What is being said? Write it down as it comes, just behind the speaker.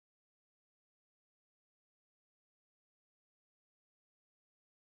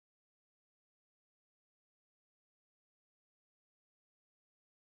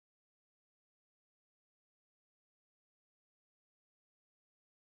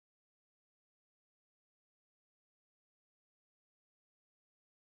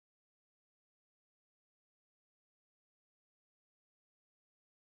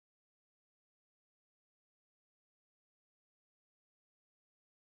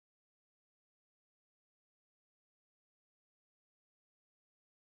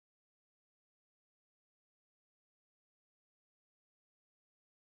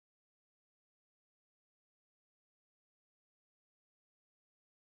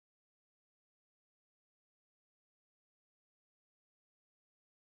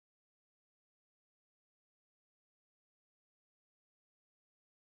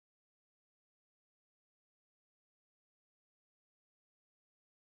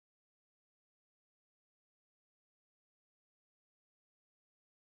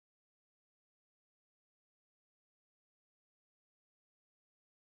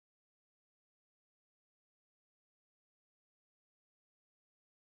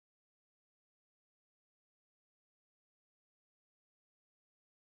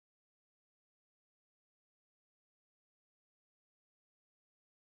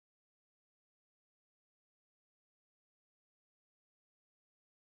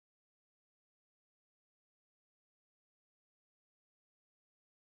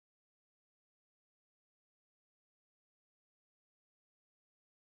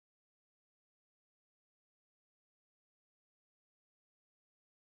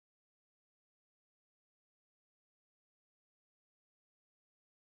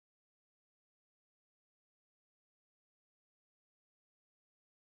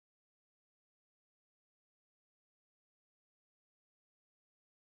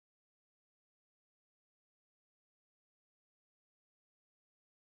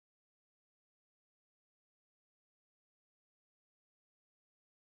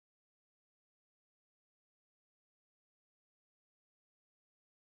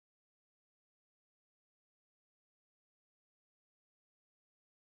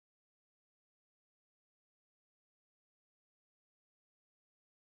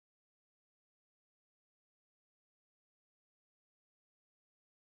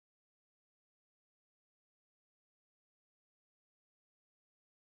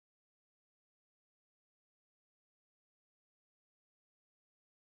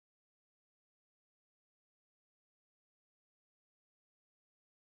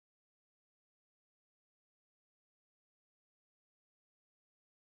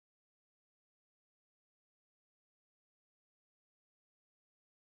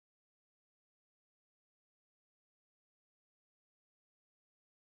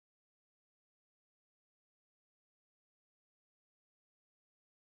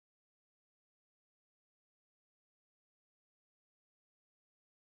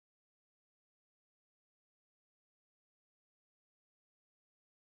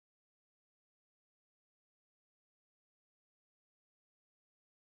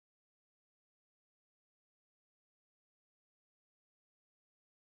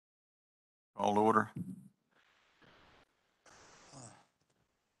All order.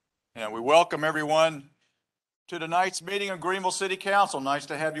 And we welcome everyone to tonight's meeting of Greenville City Council. Nice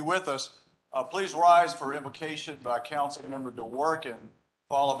to have you with us. Please rise for invocation by Council Member DeWorkin,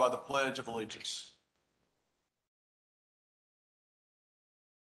 followed by the Pledge of Allegiance.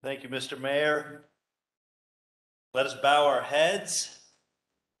 Thank you, Mr. Mayor. Let us bow our heads.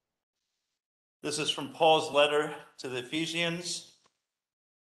 This is from Paul's letter to the Ephesians.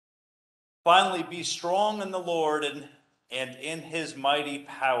 Finally, be strong in the Lord and in his mighty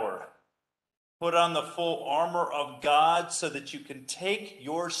power. Put on the full armor of God so that you can take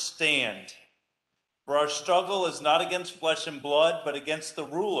your stand. For our struggle is not against flesh and blood, but against the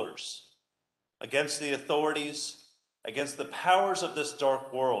rulers, against the authorities, against the powers of this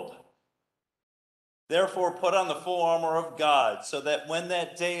dark world. Therefore, put on the full armor of God so that when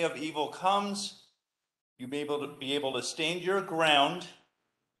that day of evil comes, you be able to stand your ground,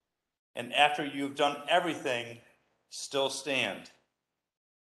 and after you've done everything, still stand.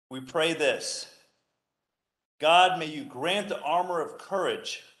 We pray this: God, may you grant the armor of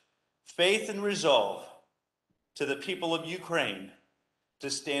courage, faith, and resolve to the people of Ukraine to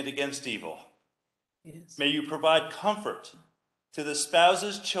stand against evil. Yes. May you provide comfort to the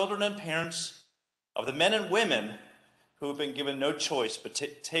spouses, children, and parents of the men and women who have been given no choice but to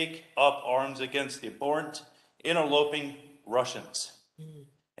take up arms against the abhorrent, interloping Russians.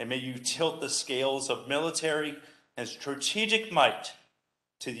 And may you tilt the scales of military and strategic might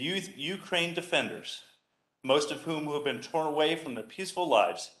to the Ukraine defenders, most of whom have been torn away from their peaceful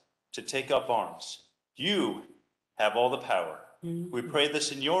lives to take up arms. You have all the power. We pray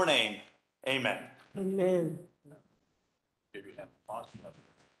this in your name. Amen. Amen.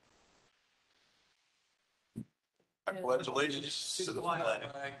 I pledge allegiance to the flag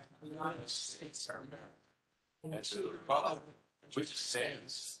of the United States of America and to the republic which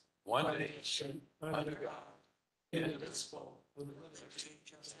stands one nation under God, indivisible, with liberty and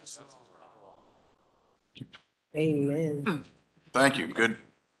justice for all. Amen. Thank you. Good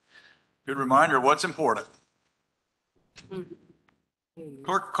reminder of what's important.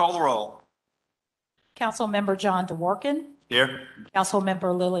 Clerk, call the roll. Councilmember John DeWorkin. Here.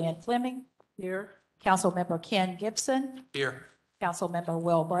 Councilmember Lillian Fleming. Here. Councilmember Ken Gibson. Here. Councilmember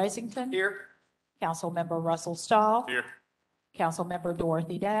Will Brasington. Here. Councilmember Russell Stahl. Here. Councilmember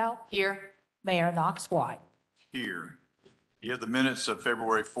Dorothy Dow. Here. Mayor Knox White. Here. You have the minutes of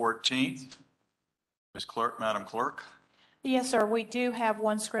February 14th. Ms. Clerk, Madam Clerk. Yes, sir. We do have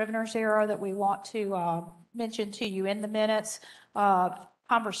one Scrivener's error that we want to mention to you in the minutes.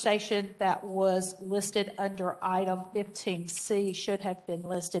 Conversation that was listed under item 15C should have been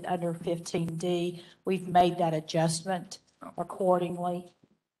listed under 15D. We've made that adjustment accordingly.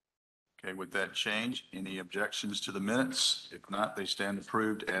 Okay, with that change, any objections to the minutes? If not, they stand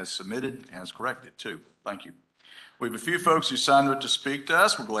approved as submitted, as corrected too. Thank you. We have a few folks who signed up to speak to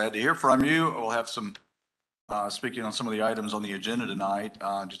us. We're glad to hear from you. We'll have some speaking on some of the items on the agenda tonight.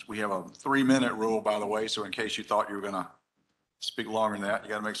 We have a 3-minute rule, by the way, so in case you thought you were going to speak longer than that, you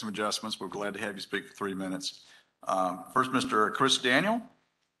got to make some adjustments. We're glad to have you speak for 3 minutes. First, Mr. Chris Daniel.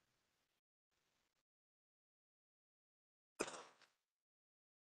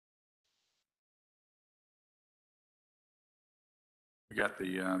 We got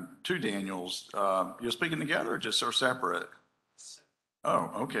the two Daniels. You're speaking together or just or separate? Oh,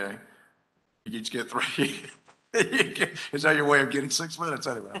 okay. You each get 3. Is that your way of getting 6 minutes?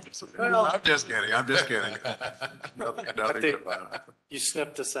 Anyway, I'm just kidding. I'm just kidding. Nothing about it. You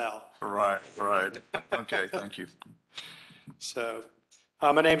snipped us out. Right. Okay, thank you. So,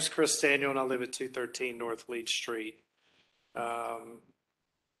 my name's Chris Daniel, and I live at 213 North Leach Street.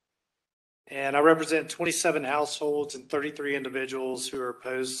 And I represent 27 households and 33 individuals who are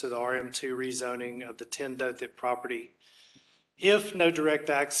opposed to the RM2 rezoning of the 10 Dothan property, if no direct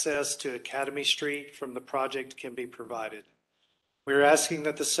access to Academy Street from the project can be provided. We are asking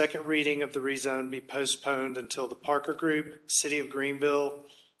that the second reading of the rezone be postponed until the Parker Group, City of Greenville,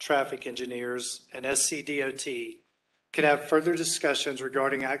 traffic engineers, and SCDOT can have further discussions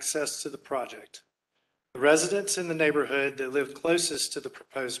regarding access to the project. The residents in the neighborhood that live closest to the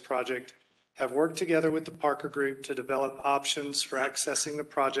proposed project have worked together with the Parker Group to develop options for accessing the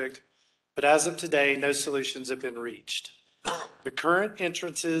project, but as of today, no solutions have been reached. The current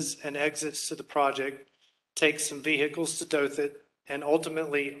entrances and exits to the project take some vehicles to Dothan and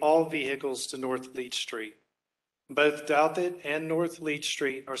ultimately all vehicles to North Leach Street. Both Dothan and North Leach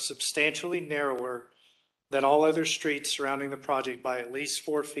Street are substantially narrower than all other streets surrounding the project by at least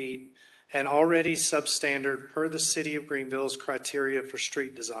 4 feet and already substandard per the City of Greenville's criteria for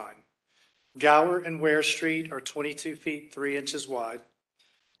street design. Gower and Ware Street are 22 feet 3 inches wide.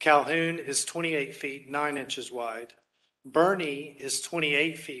 Calhoun is 28 feet 9 inches wide. Bernie is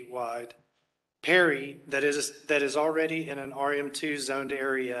 28 feet wide. Perry, that is already in an RM2 zoned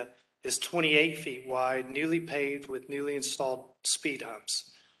area, is 28 feet wide, newly paved with newly installed speed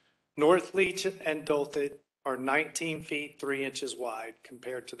humps. North Leach and Dothan are 19 feet 3 inches wide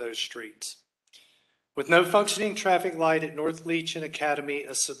compared to those streets. With no functioning traffic light at North Leach and Academy,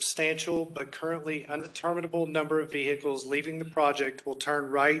 a substantial but currently undeterminable number of vehicles leaving the project will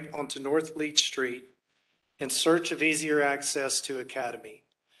turn right onto North Leach Street in search of easier access to Academy.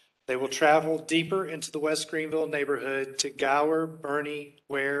 They will travel deeper into the West Greenville neighborhood to Gower, Bernie,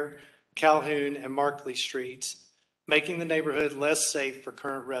 Ware, Calhoun, and Markley Streets, making the neighborhood less safe for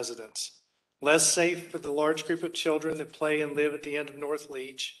current residents, less safe for the large group of children that play and live at the end of North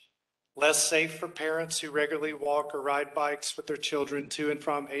Leach, less safe for parents who regularly walk or ride bikes with their children to and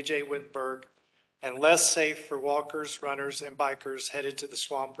from A.J. Wittenberg, and less safe for walkers, runners, and bikers headed to the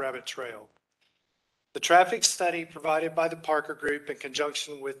Swamp Rabbit Trail. The traffic study provided by the Parker Group in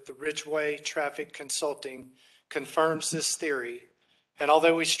conjunction with the Ridgeway Traffic Consulting confirms this theory, and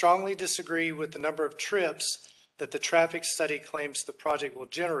although we strongly disagree with the number of trips that the traffic study claims the project will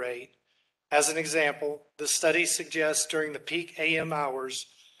generate, as an example, the study suggests during the peak AM hours,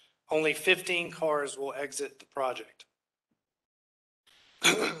 only 15 cars will exit the project.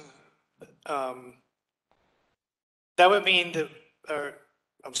 That would mean that,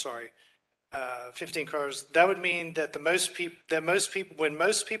 15 cars. That would mean that when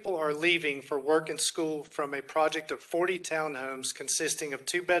most people are leaving for work and school from a project of 40 townhomes consisting of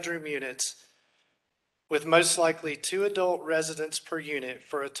 2-bedroom units, with most likely 2 adult residents per unit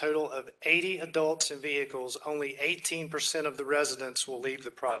for a total of 80 adults and vehicles, only 18% of the residents will leave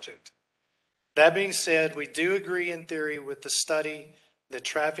the project. That being said, we do agree in theory with the study that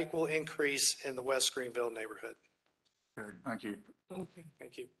traffic will increase in the West Greenville neighborhood. Okay, thank you.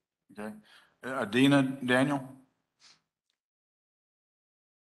 Thank you. Okay. Adina Daniel?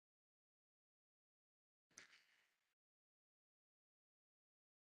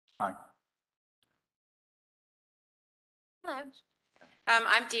 Hi. Hello.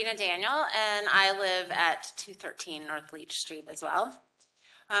 I'm Dina Daniel, and I live at 213 North Leach Street as well.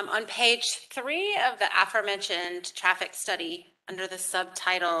 On page 3 of the aforementioned traffic study, under the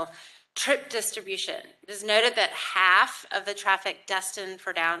subtitle Trip Distribution, it is noted that half of the traffic destined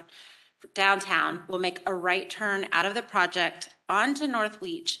for downtown will make a right turn out of the project onto North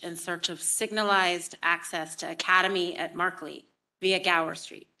Leach in search of signalized access to Academy at Markley via Gower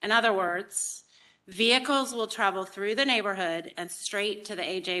Street. In other words, vehicles will travel through the neighborhood and straight to the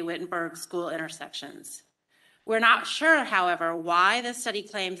A.J. Wittenberg school intersections. We're not sure, however, why the study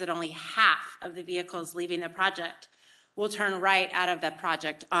claims that only half of the vehicles leaving the project will turn right out of the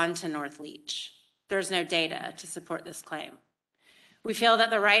project onto North Leach. There's no data to support this claim. We feel that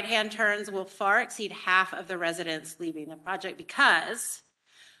the right-hand turns will far exceed half of the residents leaving the project because,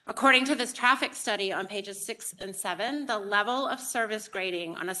 according to this traffic study on pages 6 and 7, the level of service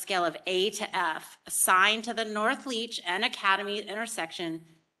grading on a scale of A to F assigned to the North Leach and Academy intersection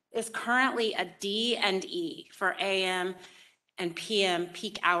is currently a D and E for AM and PM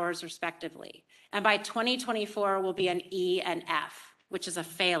peak hours respectively. And by 2024 will be an E and F, which is a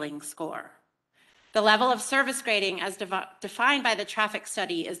failing score. The level of service grading as defined by the traffic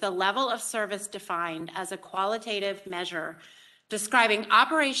study is the level of service defined as a qualitative measure describing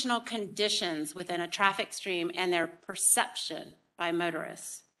operational conditions within a traffic stream and their perception by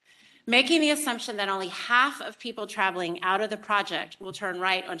motorists, making the assumption that only half of people traveling out of the project will turn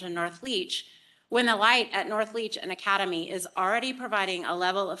right onto North Leach when the light at North Leach and Academy is already providing a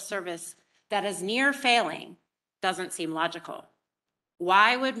level of service that is near failing doesn't seem logical.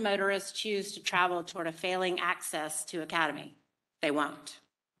 Why would motorists choose to travel toward a failing access to Academy? They won't.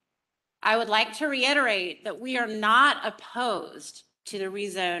 I would like to reiterate that we are not opposed to the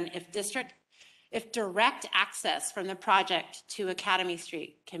rezone if direct access from the project to Academy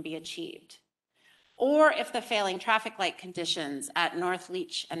Street can be achieved, or if the failing traffic light conditions at North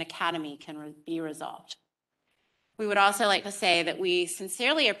Leach and Academy can be resolved. We would also like to say that we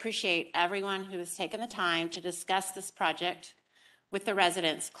sincerely appreciate everyone who has taken the time to discuss this project with the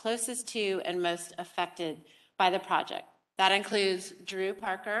residents closest to and most affected by the project. That includes Drew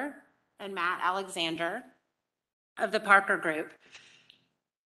Parker and Matt Alexander of the Parker Group,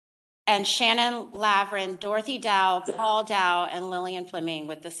 and Shannon Lavrin, Dorothy Dow, Paul Dow, and Lillian Fleming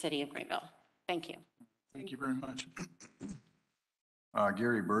with the City of Greenville. Thank you. Thank you very much.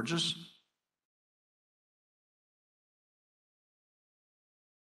 Gary Burgess?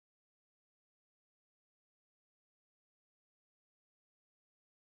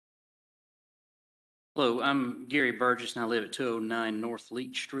 Hello, I'm Gary Burgess and I live at 209 North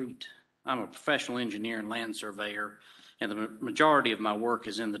Leach Street. I'm a professional engineer and land surveyor, and the majority of my work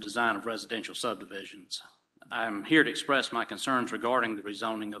is in the design of residential subdivisions. I'm here to express my concerns regarding the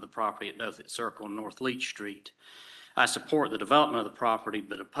rezoning of the property at Dothan Circle and North Leach Street. I support the development of the property,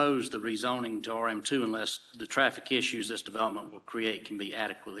 but oppose the rezoning to RM2 unless the traffic issues this development will create can be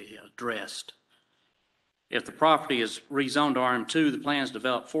adequately addressed. If the property is rezoned to RM2, the plans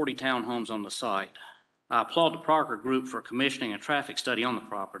develop 40 townhomes on the site. I applaud the Parker Group for commissioning a traffic study on the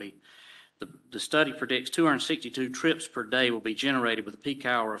property. The study predicts 262 trips per day will be generated with a peak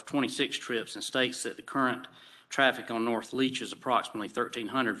hour of 26 trips and states that the current traffic on North Leach is approximately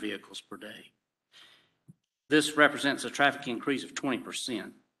 1,300 vehicles per day. This represents a traffic increase of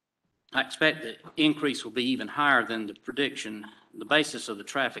 20%. I expect the increase will be even higher than the prediction. The basis of the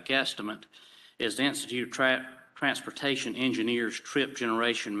traffic estimate is the Institute of Transportation Engineers Trip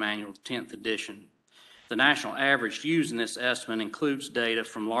Generation Manual, 10th edition. The national average used in this estimate includes data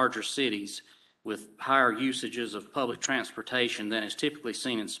from larger cities with higher usages of public transportation than is typically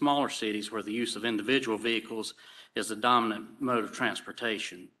seen in smaller cities where the use of individual vehicles is the dominant mode of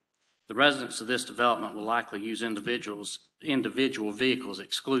transportation. The residents of this development will likely use individual vehicles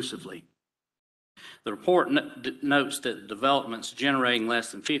exclusively. The report notes that developments generating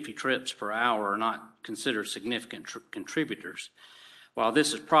less than 50 trips per hour are not considered significant contributors. While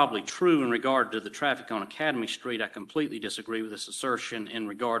this is probably true in regard to the traffic on Academy Street, I completely disagree with this assertion in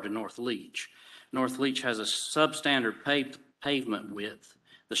regard to North Leach. North Leach has a substandard pavement width.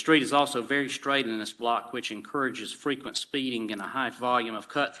 The street is also very straight in this block, which encourages frequent speeding and a high volume of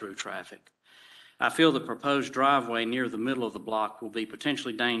cut-through traffic. I feel the proposed driveway near the middle of the block will be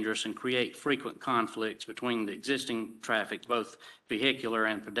potentially dangerous and create frequent conflicts between the existing traffic, both vehicular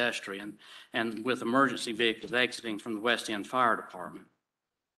and pedestrian, and with emergency vehicles exiting from the West End Fire Department.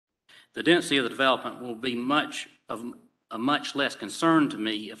 The density of the development will be much less concern to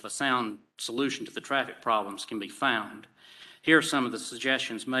me if a sound solution to the traffic problems can be found. Here are some of the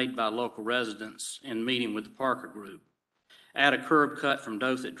suggestions made by local residents in meeting with the Parker Group. Add a curb cut from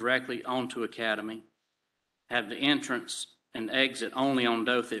Dothan directly onto Academy. Have the entrance and exit only on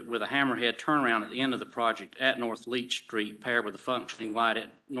Dothan with a hammerhead turnaround at the end of the project at North Leach Street paired with a functioning light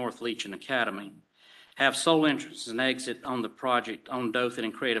at North Leach and Academy. Have sole entrance and exit on the project on Dothan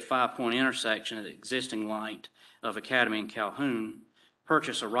and create a 5-point intersection at the existing light of Academy and Calhoun.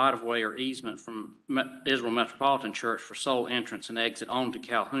 Purchase a right-of-way or easement from Israel Metropolitan Church for sole entrance and exit onto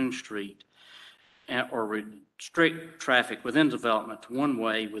Calhoun Street, or restrict traffic within development to one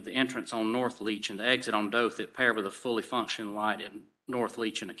way with the entrance on North Leach and the exit on Dothan paired with a fully functioning light at North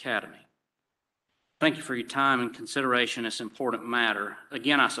Leach and Academy. Thank you for your time and consideration in this important matter.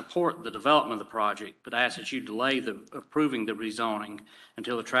 Again, I support the development of the project, but I ask that you delay approving the rezoning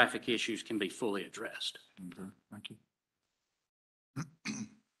until the traffic issues can be fully addressed. Okay, thank you.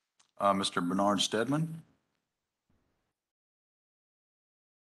 Mr. Bernard Stedman.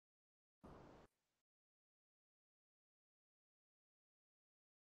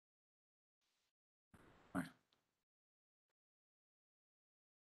 Hi.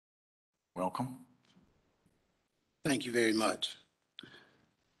 Welcome. Thank you very much.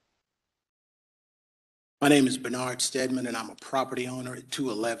 My name is Bernard Stedman, and I'm a property owner at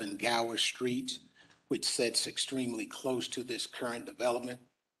 211 Gower Street, which sits extremely close to this current development.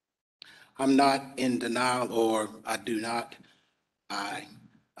 I'm not in denial, or I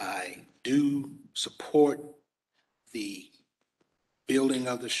do support the building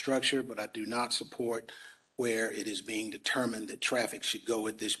of the structure, but I do not support where it is being determined that traffic should go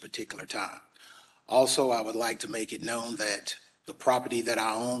at this particular time. Also, I would like to make it known that the property that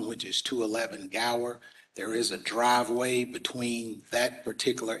I own, which is 211 Gower, there is a driveway between that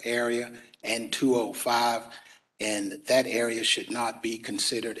particular area and 205, and that area should not be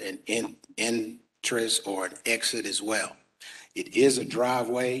considered an entrance or an exit as well. It is a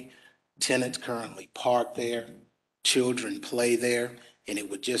driveway. Tenants currently park there. Children play there, and it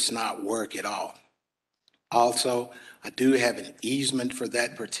would just not work at all. Also, I do have an easement for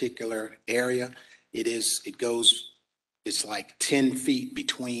that particular area. It's like 10 feet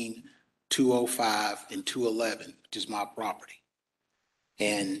between 205 and 211, which is my property.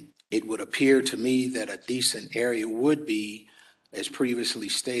 And it would appear to me that a decent area would be, as previously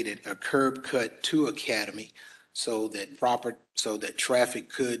stated, a curb cut to Academy so that traffic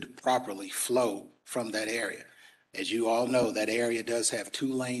could properly flow from that area. As you all know, that area does have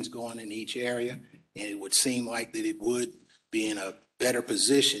 2 lanes going in each area, and it would seem like that it would be in a better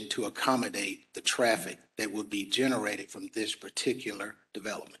position to accommodate the traffic that would be generated from this particular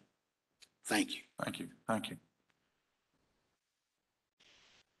development. Thank you. Thank you. Thank you.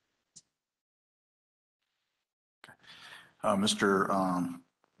 Mr.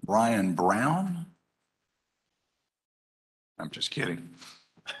 Brian Brown? I'm just kidding.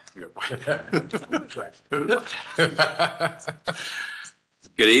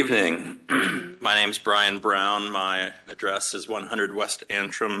 Good evening. My name's Brian Brown. My address is 100 West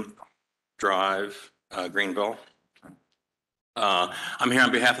Antrim Drive, Greenville. I'm here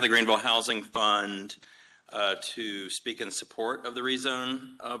on behalf of the Greenville Housing Fund to speak in support of the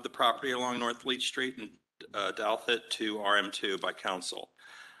rezone of the property along North Leach Street and Dalthit to RM2 by council.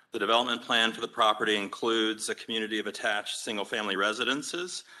 The development plan for the property includes a community of attached single-family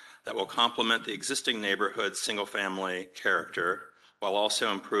residences that will complement the existing neighborhood's single-family character, while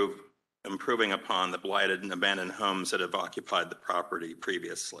also improving upon the blighted and abandoned homes that have occupied the property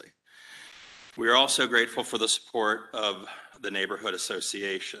previously. We are also grateful for the support of the neighborhood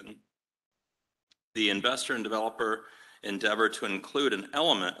association. The investor and developer endeavored to include an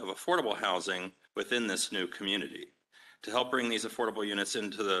element of affordable housing within this new community. To help bring these affordable units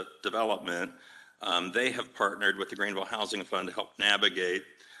into the development, they have partnered with the Greenville Housing Fund to help navigate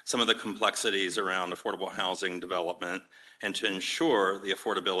some of the complexities around affordable housing development and to ensure the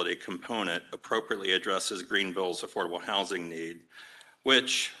affordability component appropriately addresses Greenville's affordable housing need,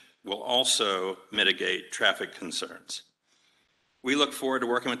 which will also mitigate traffic concerns. We look forward to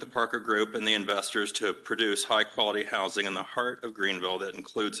working with the Parker Group and the investors to produce high-quality housing in the heart of Greenville that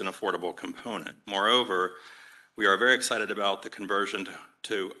includes an affordable component. Moreover, we are very excited about the conversion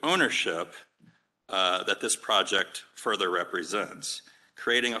to ownership that this project further represents.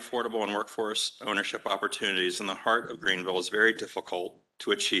 Creating affordable and workforce ownership opportunities in the heart of Greenville is very difficult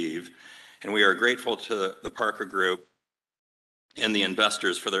to achieve, and we are grateful to the Parker Group and the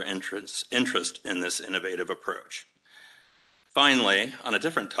investors for their interest in this innovative approach. Finally, on a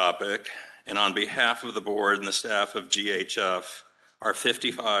different topic, and on behalf of the board and the staff of GHF, our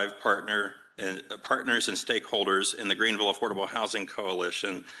 55 partners and stakeholders in the Greenville Affordable Housing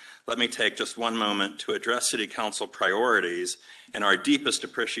Coalition, let me take just one moment to address City Council priorities and our deepest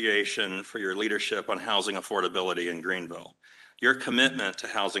appreciation for your leadership on housing affordability in Greenville. Your commitment to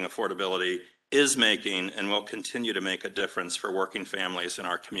housing affordability is making and will continue to make a difference for working families in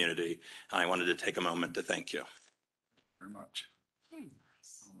our community. And I wanted to take a moment to thank you. Very much. All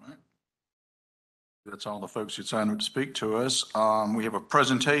right. That's all the folks who signed up to speak to us. We have a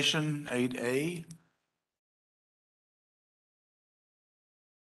presentation, 8A.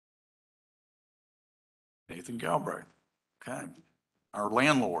 Nathan Galbraith. Okay. Our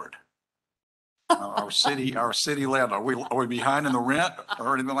landlord. Our city landlord. Are we behind in the rent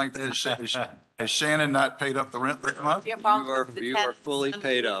or anything like that? Has Shannon not paid up the rent this month? You are fully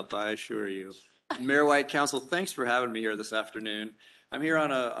paid up, I assure you. Mayor White, Council, thanks for having me here this afternoon. I'm here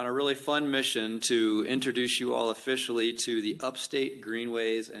on a really fun mission to introduce you all officially to the Upstate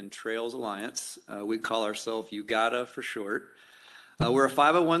Greenways and Trails Alliance. We call ourselves UGATA for short. We're a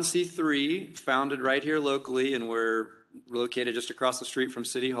 501c3 founded right here locally, and we're located just across the street from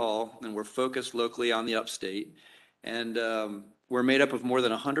City Hall, and we're focused locally on the upstate. And we're made up of more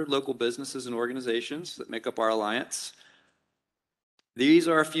than 100 local businesses and organizations that make up our alliance. These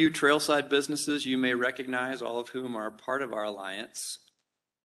are a few trailside businesses you may recognize, all of whom are part of our alliance.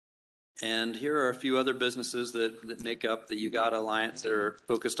 And here are a few other businesses that make up the UGATA Alliance that are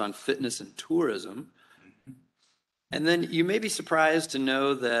focused on fitness and tourism. And then you may be surprised to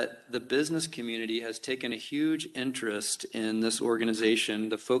know that the business community has taken a huge interest in this organization,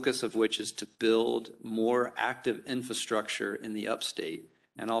 the focus of which is to build more active infrastructure in the upstate.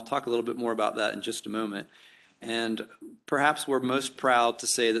 And I'll talk a little bit more about that in just a moment. And perhaps we're most proud to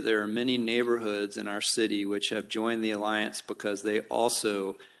say that there are many neighborhoods in our city which have joined the alliance because they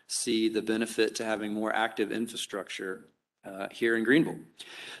also see the benefit to having more active infrastructure here in Greenville.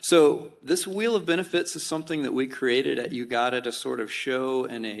 So this wheel of benefits is something that we created at UGATA to sort of show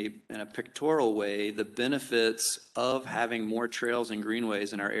in a pictorial way the benefits of having more trails and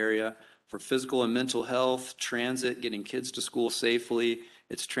greenways in our area for physical and mental health, transit, getting kids to school safely.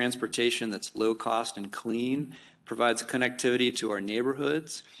 It's transportation that's low cost and clean, provides connectivity to our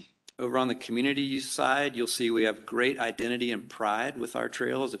neighborhoods. Over on the community side, you'll see we have great identity and pride with our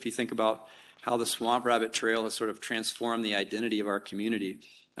trails. If you think about how the Swamp Rabbit Trail has sort of transformed the identity of our community,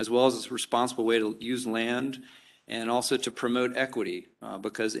 as well as a responsible way to use land and also to promote equity,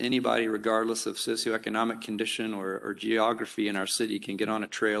 because anybody, regardless of socioeconomic condition or geography in our city, can get on a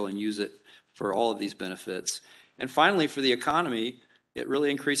trail and use it for all of these benefits. And finally, for the economy, it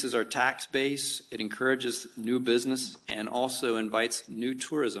really increases our tax base, it encourages new business, and also invites new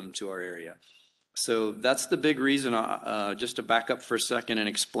tourism to our area. So that's the big reason, just to back up for a second and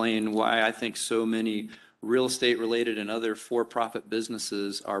explain why I think so many real estate related and other for-profit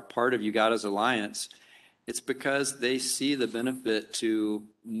businesses are part of UGATA's alliance. It's because they see the benefit to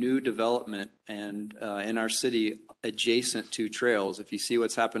new development and in our city adjacent to trails. If you see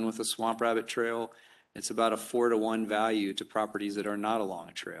what's happened with the Swamp Rabbit Trail, it's about a 4-to-1 value to properties that are not along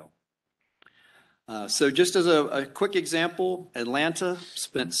a trail. So just as a quick example, Atlanta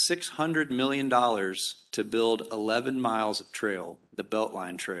spent $600 million to build 11 miles of trail, the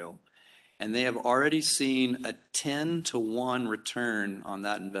Beltline Trail, and they have already seen a 10-to-1 return on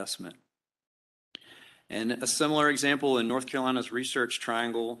that investment. And a similar example in North Carolina's Research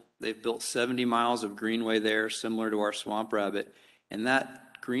Triangle, they've built 70 miles of greenway there, similar to our Swamp Rabbit, and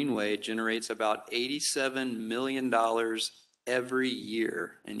that greenway generates about $87 million every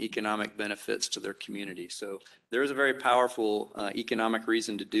year in economic benefits to their community. So there's a very powerful economic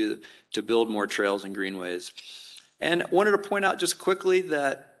reason to build more trails and greenways. And I wanted to point out just quickly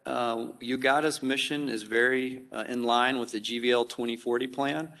that UGATA's mission is very in line with the GVL 2040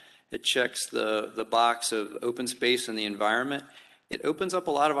 plan. It checks the box of open space and the environment. It opens up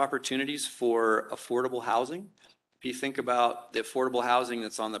a lot of opportunities for affordable housing. If you think about the affordable housing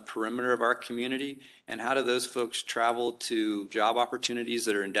that's on the perimeter of our community and how do those folks travel to job opportunities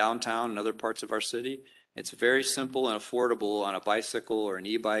that are in downtown and other parts of our city, it's very simple and affordable on a bicycle or an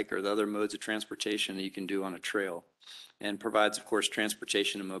e-bike or the other modes of transportation that you can do on a trail, and provides, of course,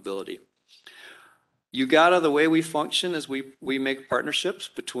 transportation and mobility. UGATA, the way we function is we make partnerships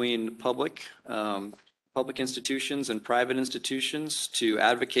between public institutions and private institutions to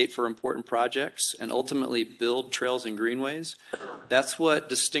advocate for important projects and ultimately build trails and greenways. That's what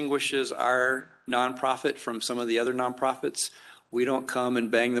distinguishes our nonprofit from some of the other nonprofits. We don't come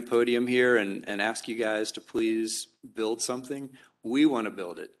and bang the podium here and ask you guys to please build something. We want to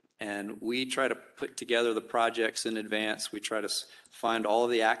build it. And we try to put together the projects in advance. We try to find all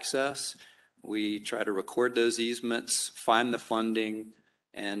of the access. We try to record those easements, find the funding,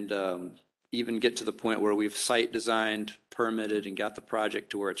 and even get to the point where we've site designed, permitted, and got the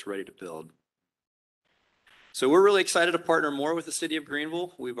project to where it's ready to build. So we're really excited to partner more with the City of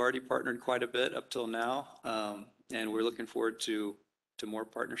Greenville. We've already partnered quite a bit up till now, and we're looking forward to more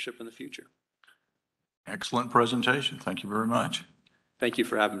partnership in the future. Excellent presentation. Thank you very much. Thank you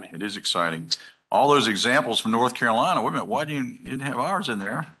for having me. It is exciting. All those examples from North Carolina, wait a minute, why didn't have ours in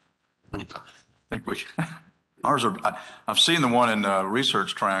there? I think ours are, I've seen the one in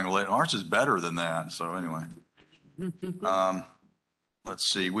Research Triangle, and ours is better than that. So anyway,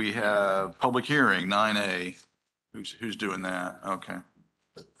 let's see, we have public hearing 9A. Who's doing that? Okay.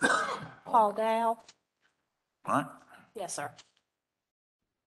 Paul Dow. All right. Yes, sir.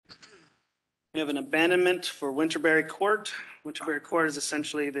 We have an abandonment for Winterberry Court. Winterberry Court is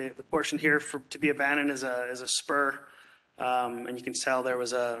essentially the portion here to be abandoned is a spur. And you can tell there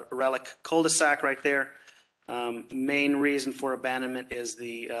was a relic cul-de-sac right there. Main reason for abandonment is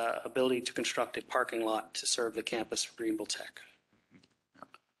the ability to construct a parking lot to serve the campus of Greenville Tech.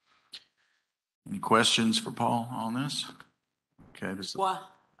 Any questions for Paul on this? Okay.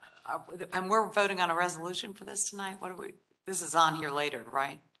 Well, and we're voting on a resolution for this tonight? What are we, this is on here later,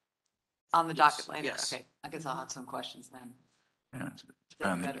 right? On the docket later? Yes. Okay, I guess I'll have some questions then. Yeah,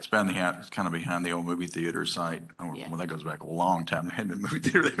 it's kind of behind the old movie theater site. Oh, Yeah. well, that goes back a long time. They had been movie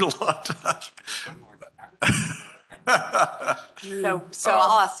theater there a lot of times. So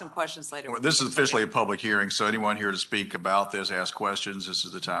I'll ask some questions later. Well, this is officially a public hearing, so anyone here to speak about this, ask questions, this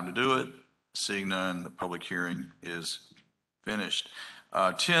is the time to do it. Seeing none, the public hearing is finished.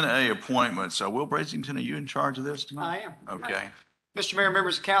 10A appointments. Will Brasington, are you in charge of this tonight? I am. Okay. Mr. Mayor,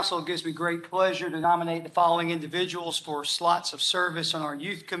 members of council, it gives me great pleasure to nominate the following individuals for slots of service on our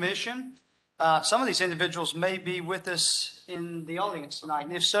youth commission. Some of these individuals may be with us in the audience tonight,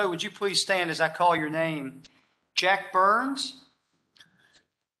 and if so, would you please stand as I call your name? Jack Burns.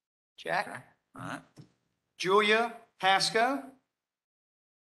 Jack. Okay. All right. Julia Pasco.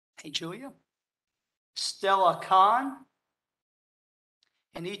 Hey, Julia. Stella Kahn.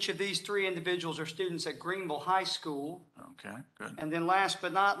 And each of these three individuals are students at Greenville High School. Okay, good. And then last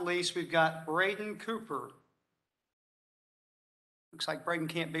but not least, we've got Braden Cooper. Looks like Braden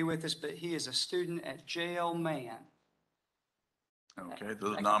can't be with us, but he is a student at JL Mann. Okay,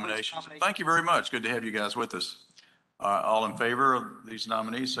 those nominations. Thank you very much. Good to have you guys with us. All in favor of these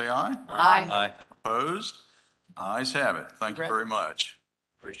nominees, say aye. Aye. Aye. Opposed? Ayes have it. Thank you very much.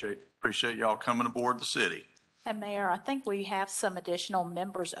 Appreciate y'all coming aboard the city. And Mayor, I think we have some additional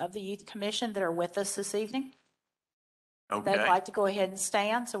members of the Youth Commission that are with us this evening. Okay. They'd like to go ahead and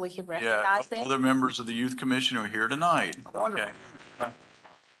stand so we can Yeah, recognize them. other members of the Youth Commission are here tonight. Okay.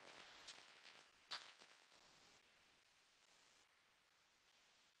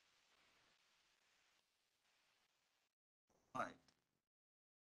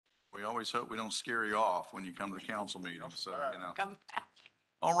 We always hope we don't scare you off when you come to the council meeting, so, you know. Come back.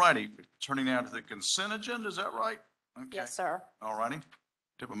 All righty, turning now to the consent agenda, is that right? Okay. Yes, sir. All righty. Do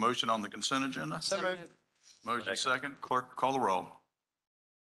you have a motion on the consent agenda? So moved. Motion second. Clerk, call the roll.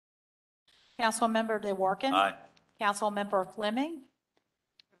 Councilmember DeWorke. Aye. Councilmember Fleming.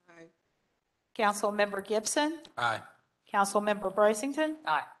 Councilmember Gibson. Aye. Councilmember Brazington.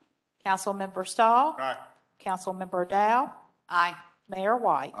 Aye. Councilmember Stahl. Aye. Councilmember Dow. Aye. Mayor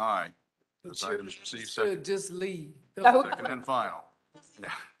White. Aye. Those items received second, Just leave. second and final.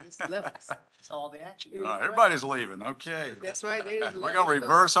 Just left us. That's all the action. All right, everybody's leaving, okay. That's right. They just We're left gonna us.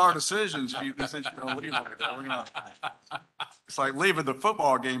 reverse our decisions since you're gonna leave like that. We're gonna- It's like leaving the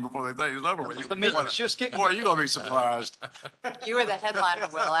football game before they think it's over with. The meeting's just getting. Boy, you're gonna be surprised. You were the headliner,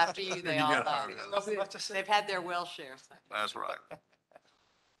 Will. After you, they You all get left. Nothing left to say. They've had their will share. That's right.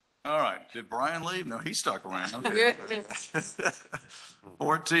 All right, did Brian leave? No, he stuck around. Okay.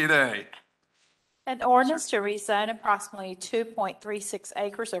 14A. An ordinance to rezone approximately 2.36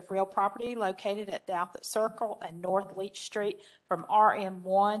 acres of real property located at Douthit Circle and North Leach Street from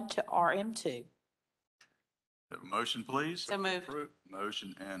RM1 to RM2. Have a motion, please? So moved.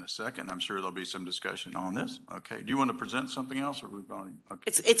 Motion and a second. I'm sure there'll be some discussion on this. Okay, do you want to present something else or we've already?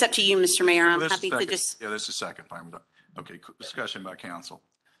 Okay. It's up to you, Mr. Mayor. I'm This is happy to second. just, Yeah, this is second. Fine. Okay, discussion by council.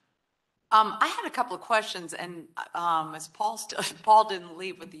 I had a couple of questions and, is Paul still, Paul didn't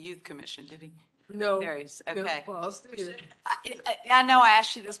leave with the Youth Commission, did he? No. There he is. no, Okay. Paul's here. I know I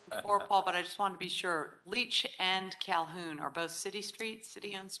asked you this before, Paul, but I just wanted to be sure. Leach and Calhoun are both city streets,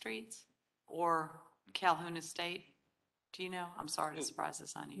 city-owned streets, or Calhoun Estate? Do you know? I'm sorry to surprise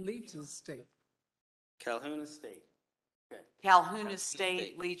this on you. Leave to the state. Calhoun Estate. Calhoun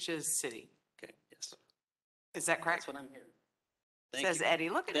Estate, Leach is city. Okay, yes. Is that correct? That's what I'm hearing. Says Eddie.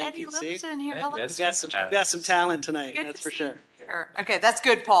 Look at Thank Eddie you. See? Livingston here. Hello. We've got some talent tonight, Good that's to for see sure. Sure. Okay, that's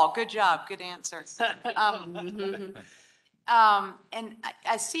good, Paul. Good job. Good answer. And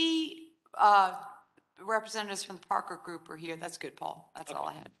I see representatives from the Parker Group are here. That's good, Paul. That's all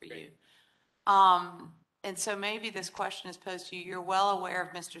I had for you. And so maybe this question is posed to you. You're well aware of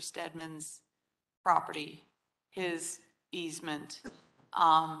Mr. Stedman's property, his easement,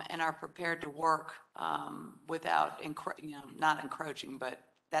 and are prepared to work without, not encroaching, but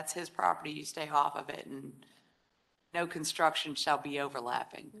that's his property. You stay off of it and no construction shall be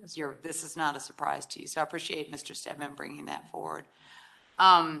overlapping. This is not a surprise to you. So I appreciate Mr. Stedman bringing that forward.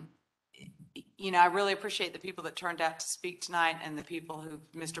 I really appreciate the people that turned out to speak tonight and the people who,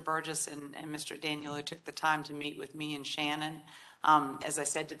 Mr. Burgess and Mr. Daniel, who took the time to meet with me and Shannon. As I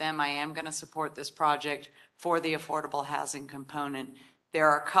said to them, I am going to support this project for the affordable housing component. There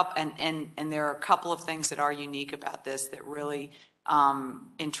are there are a couple of things that are unique about this that really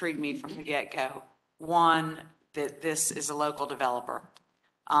intrigued me from the get-go. One, that this is a local developer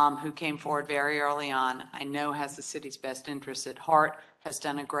who came forward very early on, I know has the city's best interests at heart, has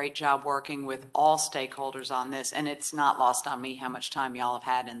done a great job working with all stakeholders on this, and it's not lost on me how much time y'all have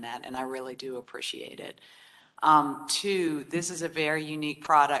had in that, and I really do appreciate it. Two, this is a very unique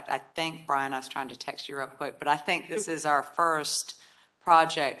product. I think, Brian, I was trying to text you real quick, but I think this is our first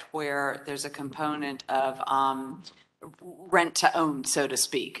project where there's a component of rent to own, so to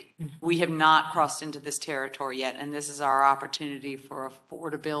speak. We have not crossed into this territory yet, and this is our opportunity for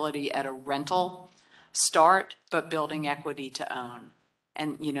affordability at a rental start, but building equity to own.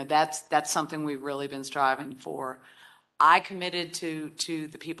 And, that's something we've really been striving for. I committed to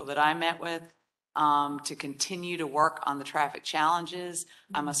the people that I met with to continue to work on the traffic challenges.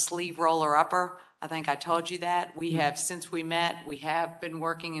 I'm a sleeve roller upper. I think I told you that. We have, since we met, we have been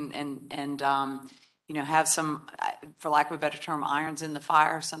working and have some, for lack of a better term, irons in the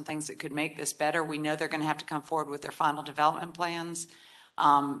fire, some things that could make this better. We know they're going to have to come forward with their final development plans.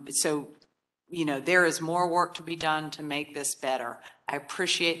 There is more work to be done to make this better. I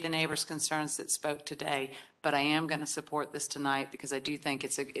appreciate the neighbors' concerns that spoke today, but I am going to support this tonight because I do think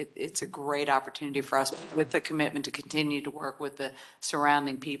it's a great opportunity for us with the commitment to continue to work with the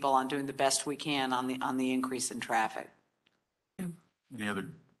surrounding people on doing the best we can on the increase in traffic. Any other?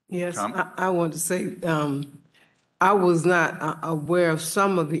 Yes, Comment? I want to say, I was not aware of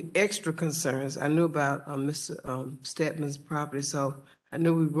some of the extra concerns. I knew about Mr. Stedman's property, so I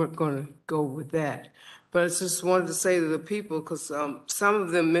knew we weren't going to go with that. But I just wanted to say to the people, because some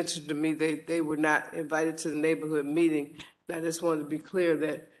of them mentioned to me they were not invited to the neighborhood meeting. And I just wanted to be clear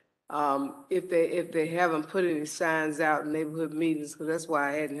that if they haven't put any signs out in neighborhood meetings, because that's why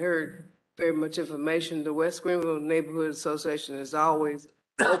I hadn't heard very much information. The West Greenville Neighborhood Association is always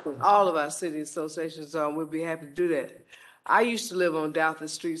open. All of our city associations we'll be happy to do that. I used to live on Douthit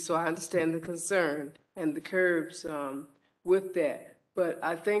Street, so I understand the concern and the curbs with that. But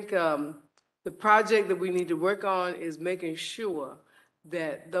I think the project that we need to work on is making sure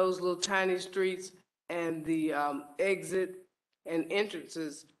that those little tiny streets and the exit and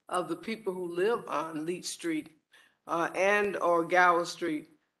entrances of the people who live on Leach Street and or Gower Street,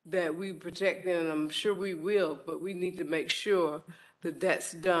 that we protect them, and I'm sure we will, but we need to make sure that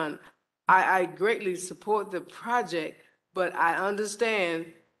that's done. I greatly support the project, but I understand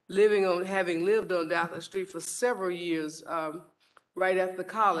having lived on Dallas Street for several years, right after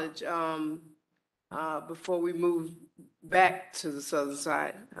college, before we moved back to the southern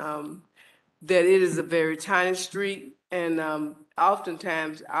side, that it is a very tiny street, and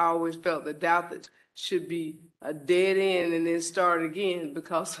oftentimes I always felt that Dallas should be a dead end and then start again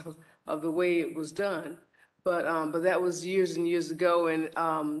because of the way it was done. But that was years and years ago, and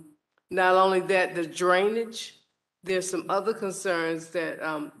not only that, the drainage. There's some other concerns that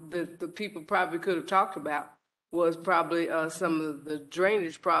the people probably could have talked about, was probably some of the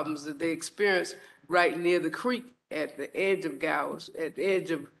drainage problems that they experienced right near the creek at the edge of at the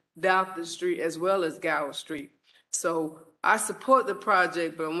edge of Doughton Street as well as Gower Street. So I support the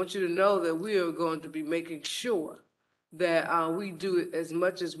project, but I want you to know that we are going to be making sure that we do it as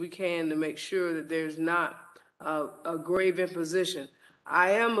much as we can to make sure that there's not a grave imposition.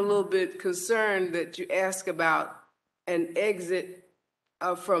 I am a little bit concerned that you ask about an exit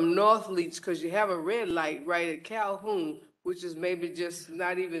from North Leach, because you have a red light right at Calhoun, which is maybe just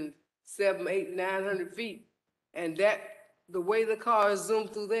not even 700, 800, 900 feet. And that, the way the cars zoom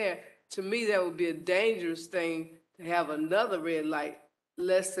through there, to me, that would be a dangerous thing to have another red light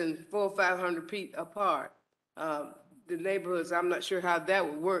less than 400 or 500 feet apart. The neighborhoods, I'm not sure how that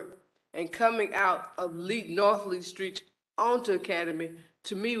would work. And coming out of North Leach Street onto Academy,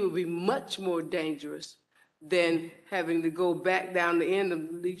 to me, would be much more dangerous than having to go back down the end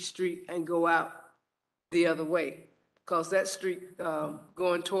of Leach Street and go out the other way. Because that street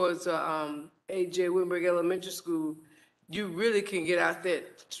going towards A.J. Wimberg Elementary School, you really can get out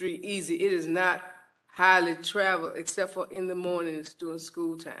that street easy. It is not highly traveled except for in the mornings during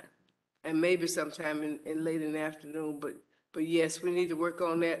school time, and maybe sometime in late in the afternoon. But yes, we need to work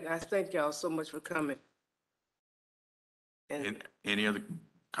on that. And I thank y'all so much for coming. And Any other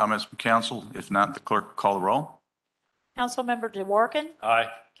comments from council? If not, the clerk will call the roll. Councilmember DeWorke. Aye.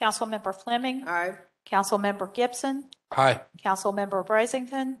 Councilmember Fleming. aye. Councilmember Gibson. Aye. Councilmember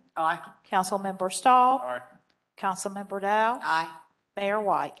Brazington. Aye. Councilmember Stahl. Aye. Councilmember Dow. Aye. Mayor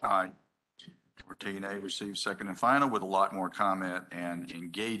White. Aye. 14A received second and final with a lot more comment and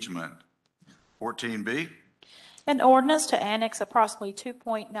engagement. 14B, An ordinance to annex approximately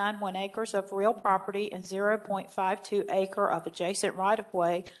 2.91 acres of real property and 0.52 acre of adjacent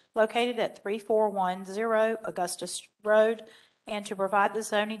right-of-way located at 3410 Augustus Road, and to provide the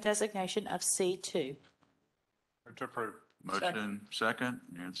zoning designation of C2. Move to approve. motion second,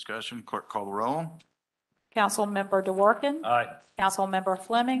 any discussion? Clerk call the roll. Councilmember DeWorke. Aye. Councilmember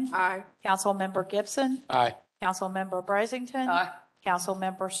Fleming. Aye. Councilmember Gibson. Aye. Councilmember Brazington. Aye.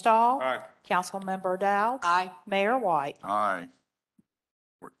 Councilmember Stahl. Aye. Councilmember Dow. Aye. Mayor White. Aye.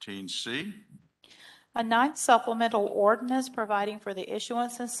 14C, A ninth supplemental ordinance providing for the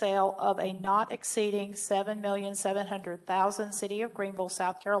issuance and sale of a not exceeding $7,700,000 City of Greenville,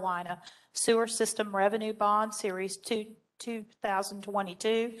 South Carolina Sewer System Revenue Bond Series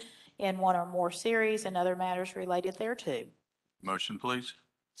 2022 in one or more series and other matters related thereto. motion please.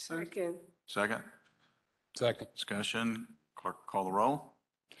 Second. Second, Second. discussion, clerk call the roll.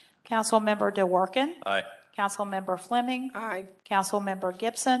 Councilmember DeWorke. Aye. Councilmember Fleming. Aye. Councilmember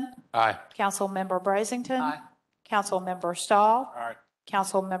Gibson. Aye. Councilmember Brazington. Aye. Councilmember Stahl. Aye.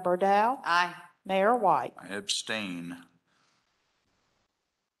 Councilmember Dow. Aye. Mayor White. I abstain.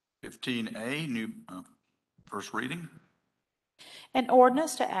 15A, new, first reading. An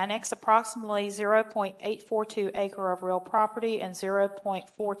ordinance to annex approximately 0.842 acre of real property and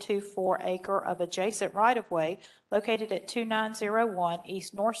 0.424 acre of adjacent right-of-way located at 2901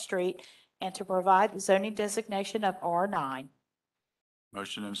 East North Street, and to provide the zoning designation of R9.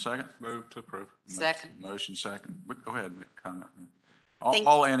 Motion and a second. Move to approve. Second. Motion second. Go ahead, comment. Thank-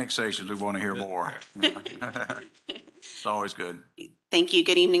 All annexations, we want to hear more. It's always good. Thank you.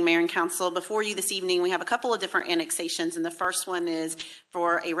 Good evening, Mayor and Council. Before you this evening, we have a couple of different annexations, and the first one is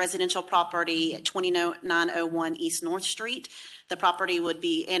for a residential property at 2901 East North Street. The property would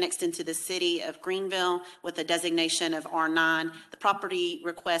be annexed into the City of Greenville with a designation of R9. The property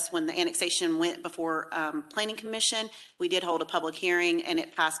request, when the annexation went before Planning Commission, we did hold a public hearing, and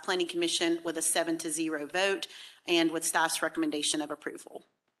it passed Planning Commission with a 7-0 vote and with staff's recommendation of approval.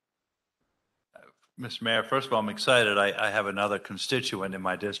 Mr. Mayor, first of all, I'm excited. I have another constituent in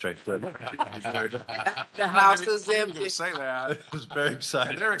my district. The house is empty. Say that. I was very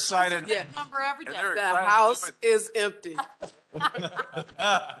excited. They're excited. Yeah, Number every day. They're the excited. house is empty.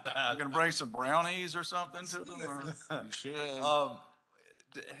 You're gonna bring some brownies or something to them, or? You should.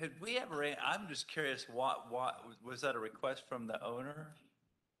 Had we ever, I'm just curious, what, was that a request from the owner?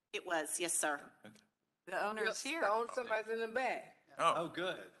 It was, yes, sir. The owner is here. Somebody's in the back. Oh,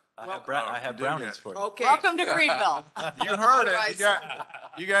 good. I have Oh, brownies for you. Okay. Welcome to Greenville. You heard it.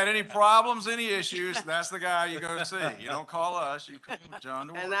 You got any problems, any issues, that's the guy you go see. You don't call us, you call John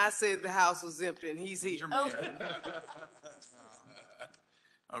DeWart. And I said the house was empty and he's here.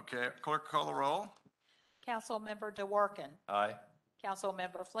 Okay, clerk, call the roll. Councilmember DeWorke. Aye.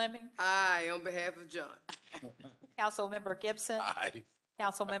 Councilmember Fleming. Aye, on behalf of John. Councilmember Gibson. Aye.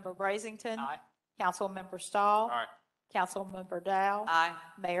 Councilmember Brazington. Aye. Councilmember Stahl. Aye. Councilmember Dow. Aye.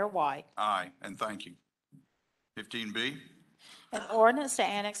 Mayor White. Aye, and thank you. 15B, An ordinance to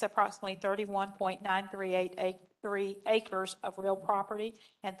annex approximately 31.938 acres of real property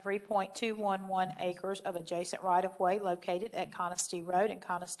and 3.211 acres of adjacent right-of-way located at Conistea Road and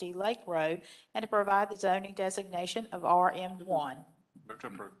Conistea Lake Road, and to provide the zoning designation of RM1. move to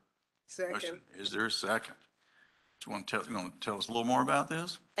approve. Second. Motion. Is there a second? Do you want to tell us a little more about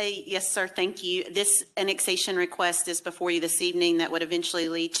this? Yes, sir, thank you. This annexation request is before you this evening that would eventually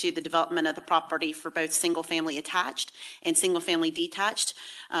lead to the development of the property for both single-family attached and single-family detached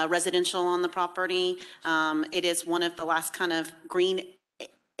residential on the property. It is one of the last kind of green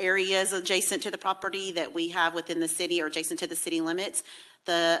areas adjacent to the property that we have within the city or adjacent to the city limits.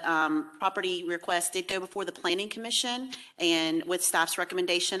 The property request did go before the Planning Commission and with staff's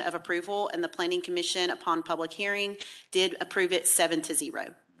recommendation of approval, and the Planning Commission, upon public hearing, did approve it 7-0.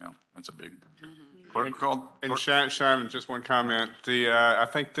 Yeah, that's a big. Clerk, call. And Shannon, just one comment. I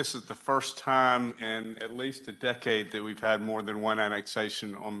think this is the first time in at least a decade that we've had more than one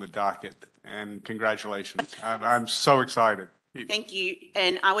annexation on the docket. And congratulations. I'm so excited. Thank you.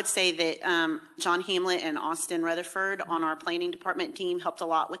 And I would say that John Hamlet and Austin Rutherford on our planning department team helped a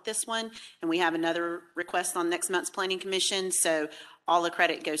lot with this one. And we have another request on next month's planning commission. So all the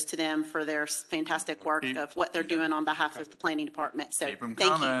credit goes to them for their fantastic work of what they're doing on behalf of the planning department. So Keep them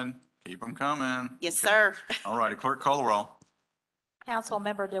thank you. coming. Keep them coming. Yes, sir. All righty, clerk, call the roll.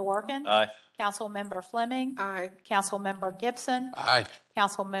 Councilmember DeWorke. Aye. Councilmember Fleming. Aye. Councilmember Gibson. Aye.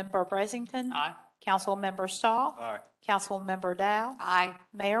 Councilmember Brazington. Aye. Councilmember Stahl. Aye. Councilmember Dow. Aye.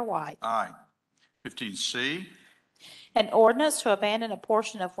 Mayor White. Aye. 15C, An ordinance to abandon a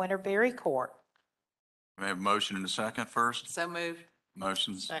portion of Winterberry Court. we have a motion and a second first. So moved.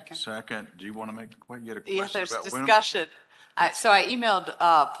 Motion second. Do you want to get a question Yeah, there's about Wyndham? discussion. So I emailed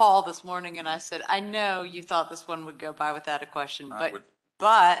Paul this morning and I said, I know you thought this one would go by without a question, but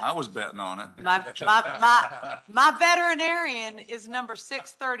I was betting on it. my veterinarian is number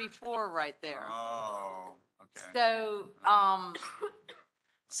 634 right there. Oh, okay.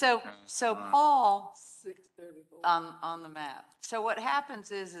 So Paul, on the map. So what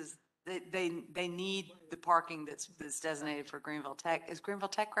happens is they need the parking that's designated for Greenville Tech. Is Greenville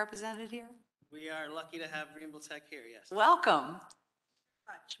Tech represented here? We are lucky to have Greenville Tech here, yes. Welcome.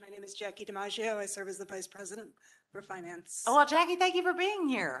 My name is Jackie DiMaggio. I serve as the Vice President for Finance. Oh, well, Jackie, thank you for being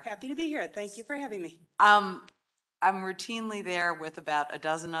here. Happy to be here. Thank you for having me. I'm routinely there with about a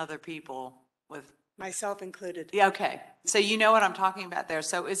dozen other people with. Myself included. Yeah, okay. So you know what I'm talking about there.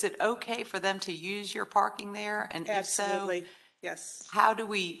 So is it okay for them to use your parking there? And Absolutely. if so, Yes. how do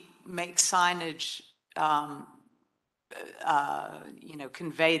we make signage,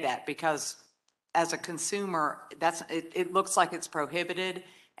 convey that? Because as a consumer, it looks like it's prohibited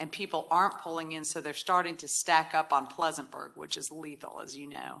and people aren't pulling in. So they're starting to stack up on Pleasantburg, which is lethal, as you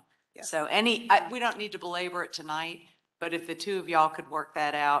know. Yes. So we don't need to belabor it tonight, but if the two of y'all could work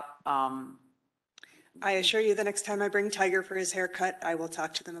that out, I assure you, the next time I bring Tiger for his haircut, I will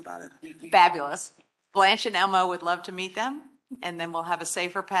talk to them about it. fabulous. Blanche and Elmo would love to meet them. And then we'll have a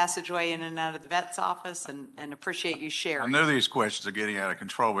safer passageway in and out of the vet's office and appreciate you I sharing. know these questions are getting out of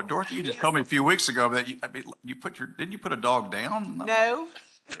control, but Dorothy, you just told me a few weeks ago that didn't you put a dog down? No,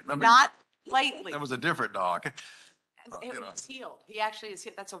 I mean, not lately. That was a different dog. It was healed. He actually is,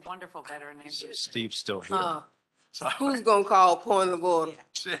 that's a wonderful veterinarian. Steve's still here. Who's gonna call point of order?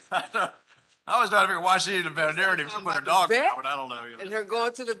 I was trying to figure why she needed a veterinarian if she put her dog vet? down, but I don't know. And her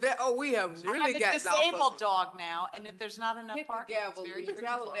going to the vet, oh, we have I really have got. a disabled dog now, and if there's not enough Hit the parking, gavel, it's very Lee. Tell them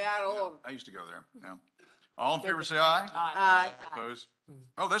critical. they're out of order. I used to go there, yeah. All in favor, say aye. Aye. Opposed?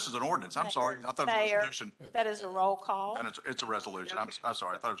 Oh, this is an ordinance. I'm sorry. I thought it was a Mayor. resolution. That is a roll call. And it's a resolution. I'm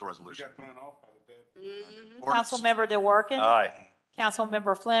sorry. I thought it was a resolution. Mm-hmm. Ordinance. Councilmember DeWorke. Aye.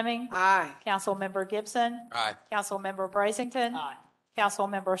 Councilmember Fleming. Aye. Councilmember Gibson. Aye. Councilmember Brazington. Aye.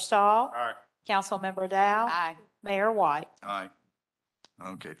 Councilmember Stahl. Aye. Councilmember Dow. Aye. Mayor White. Aye.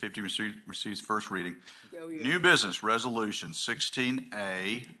 Okay, 50 receives first reading. Go ahead. New business resolution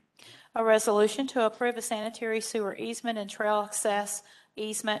 16A. A resolution to approve a sanitary sewer easement and trail access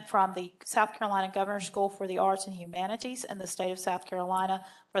easement from the South Carolina Governor's School for the Arts and Humanities and the state of South Carolina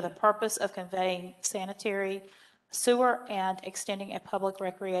for the purpose of conveying sanitary sewer and extending a public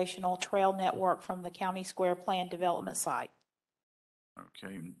recreational trail network from the County Square Plan Development Site.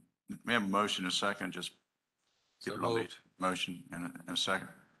 Okay, we have a motion, a second, just get it on the motion and a second.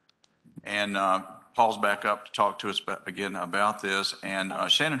 And Paul's back up to talk to us again about this. And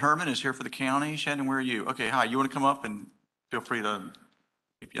Shannon Herman is here for the county. Shannon, where are you? Okay, hi, you want to come up and feel free to,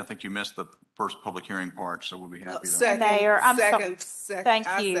 I think you missed the first public hearing part, so we'll be happy to. Second, Mayor, I'm second. Thank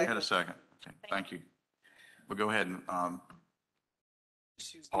I you. second. Had a second. Okay, thank you. We'll go ahead and,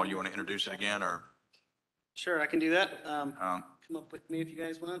 Paul, you want to introduce it again or? Sure, I can do that. Um, Come up with me if you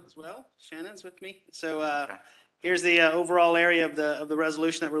guys want as well. Shannon's with me. So here's the overall area of the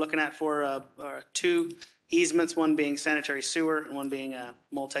resolution that we're looking at for two easements, one being sanitary sewer and one being a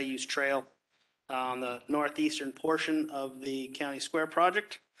multi-use trail on the northeastern portion of the County Square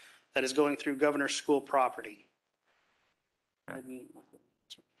project that is going through Governor's School property.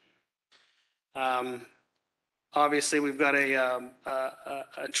 Obviously, we've got a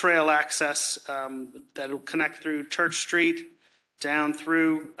trail access that will connect through Church Street down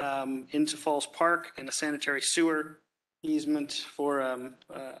through into Falls Park and a sanitary sewer easement for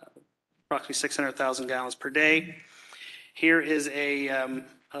approximately 600,000 gallons per day. Here is a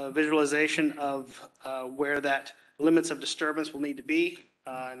visualization of where that limits of disturbance will need to be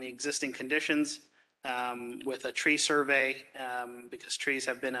and the existing conditions with a tree survey because trees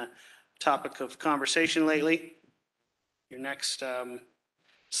have been a topic of conversation lately. Your next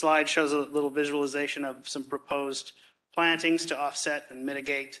slide shows a little visualization of some proposed plantings to offset and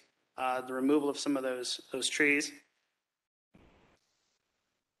mitigate the removal of some of those trees.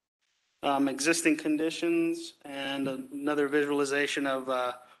 Existing conditions and another visualization of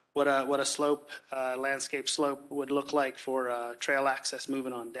what a slope, landscape slope would look like for trail access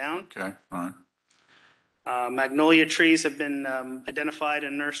moving on down. Okay, all right. Magnolia trees have been identified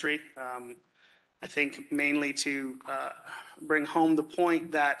in nursery. I think mainly to bring home the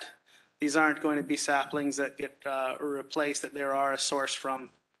point that these aren't going to be saplings that get replaced, that there are a source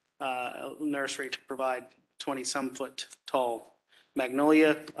from nursery to provide 20-some foot tall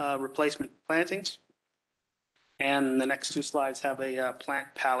magnolia replacement plantings. And the next two slides have a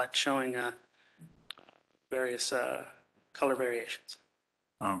plant palette showing various color variations.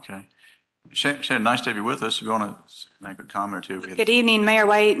 Okay. Shannon, nice to have you with us. If you want to make a comment or two. Good evening, Mayor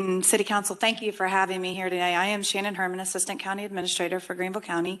White and City Council. Thank you for having me here today. I am Shannon Herman, Assistant County Administrator for Greenville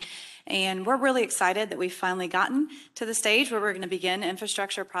County. And we're really excited that we've finally gotten to the stage where we're going to begin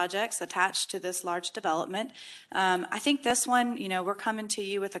infrastructure projects attached to this large development. I think this one, we're coming to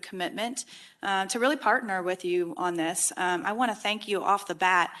you with a commitment to really partner with you on this. I want to thank you off the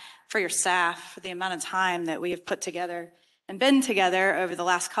bat for your staff, for the amount of time that we have put together and been together over the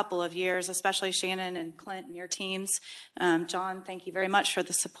last couple of years, especially Shannon and Clint and your teams. John, thank you very much for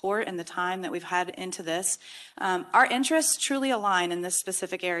the support and the time that we've had into this. Our interests truly align in this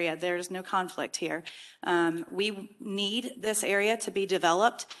specific area. There's no conflict here. We need this area to be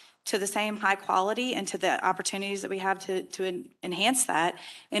developed to the same high quality and to the opportunities that we have to enhance that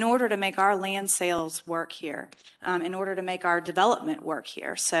in order to make our land sales work here, in order to make our development work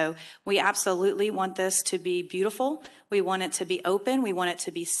here. So we absolutely want this to be beautiful. We want it to be open. We want it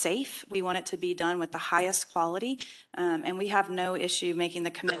to be safe. We want it to be done with the highest quality. And we have no issue making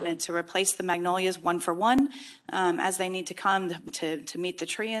the commitment to replace the magnolias one for one as they need to come to meet the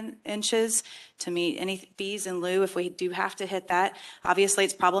tree inches, to meet any fees in lieu if we do have to hit that. Obviously,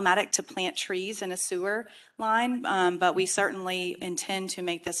 it's problematic to plant trees in a sewer line, but we certainly intend to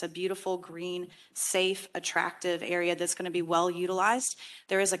make this a beautiful, green, safe, attractive area that's going to be well utilized.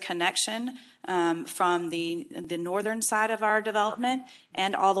 There is a connection from the northern side of our development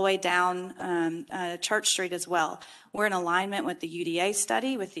and all the way down Church Street as well. We're in alignment with the UDA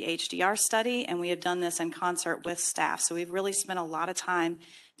study, with the HDR study, and we have done this in concert with staff. So we've really spent a lot of time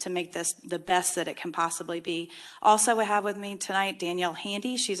to make this the best that it can possibly be. Also, we have with me tonight Danielle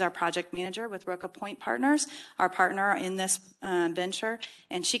Handy. She's our project manager with Roca Point Partners, our partner in this venture,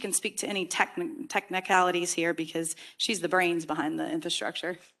 and she can speak to any technicalities here because she's the brains behind the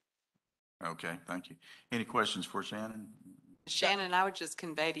infrastructure. Okay, thank you. Any questions for Shannon? Shannon, I would just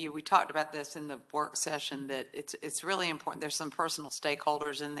convey to you, we talked about this in the work session, that it's really important. There's some personal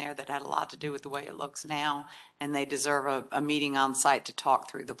stakeholders in there that had a lot to do with the way it looks now, and they deserve a meeting on site to talk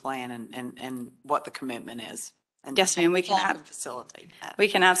through the plan and what the commitment is. And Yes, ma'am, we can Paul have, facilitate that. we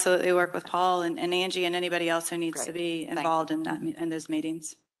can absolutely work with Paul and Angie and anybody else who needs to Great. be Thank involved in that, in those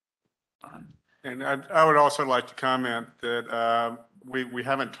meetings. And I would also like to comment that we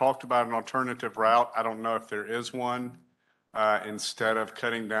haven't talked about an alternative route. I don't know if there is one. Instead of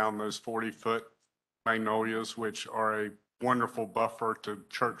cutting down those 40-foot magnolias, which are a wonderful buffer to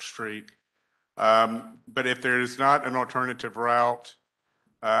Church Street. But if there is not an alternative route,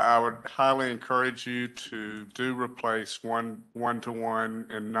 I would highly encourage you to replace one-to-one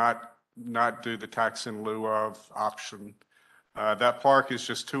and not do the tax in lieu of option. That park is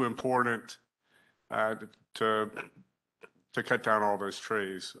just too important to cut down all those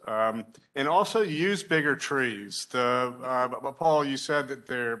trees. And also use bigger trees. Paul, you said that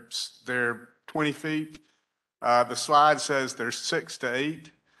they're 20 feet. The slide says they're 6 to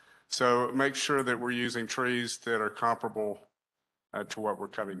 8. So make sure that we're using trees that are comparable to what we're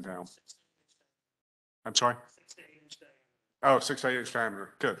cutting down. I'm sorry? 6 to 8 inch diameter.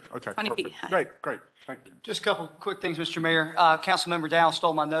 Good. Okay. 20 feet Perfect. high. Great. Thank you. Just a couple quick things, Mr. Mayor. Councilmember Dow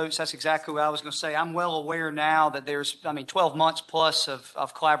stole my notes. That's exactly what I was going to say. I'm well aware now that there's, 12 months plus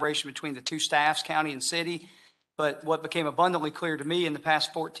of collaboration between the two staffs, county and city. But what became abundantly clear to me in the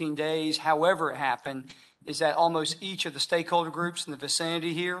past 14 days, however it happened, is that almost each of the stakeholder groups in the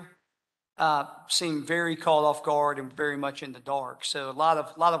vicinity here seemed very caught off guard and very much in the dark. So a lot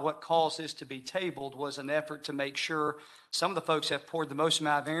of what caused this to be tabled was an effort to make sure some of the folks that poured the most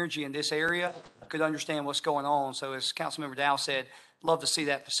amount of energy in this area could understand what's going on. So as Councilmember Dow said, love to see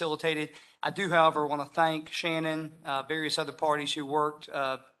that facilitated. I do, however, want to thank Shannon, various other parties who worked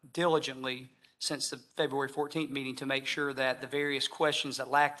diligently since the February 14th meeting to make sure that the various questions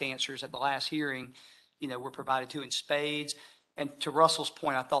that lacked answers at the last hearing, were provided to in spades. And to Russell's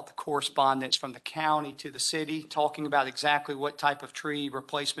point, I thought the correspondence from the county to the city, talking about exactly what type of tree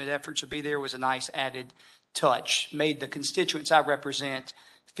replacement efforts would be there, was a nice added touch. Made the constituents I represent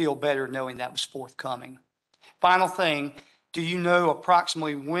feel better knowing that was forthcoming. Final thing, do you know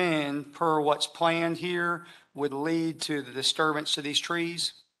approximately when, per what's planned here, would lead to the disturbance of these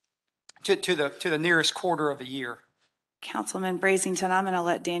trees? To the nearest quarter of a year? Councilman Brazington, I'm going to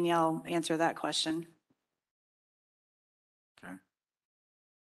let Danielle answer that question.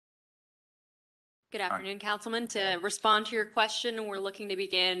 Good afternoon, Councilman. To respond to your question, we're looking to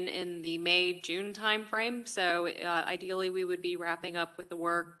begin in the May-June timeframe. So ideally, we would be wrapping up with the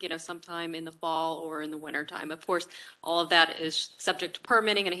work, sometime in the fall or in the winter time. Of course, all of that is subject to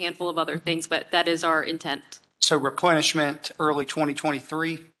permitting and a handful of other things, but that is our intent. So replenishment early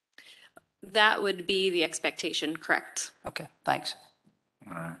 2023? That would be the expectation, correct? Okay, thanks.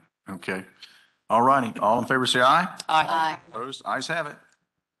 All right. Okay. All righty. All in favor, say aye. Aye. Opposed? Ayes have it.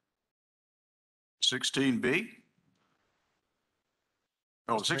 16B.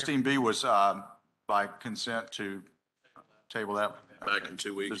 Oh, 16B was by consent to table that. Back in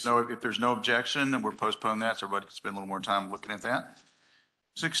 2 weeks. If there's no objection, then we'll postpone that so everybody can spend a little more time looking at that.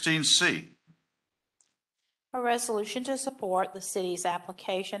 16C. A resolution to support the city's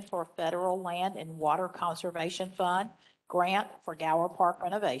application for Federal Land and Water Conservation Fund grant for Gower Park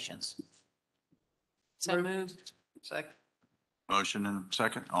renovations. So moved. Second. Motion and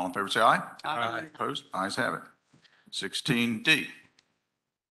second. All in favor, say aye. Aye. Opposed? Ayes have it. 16D.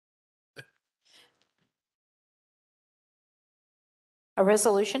 A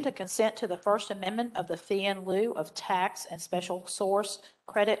resolution to consent to the First Amendment of the fee in lieu of tax and special source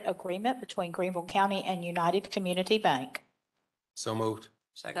credit agreement between Greenville County and United Community Bank. So moved.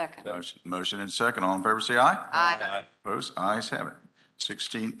 Second. Motion and second. All in favor, say aye. Aye. Opposed? Ayes have it.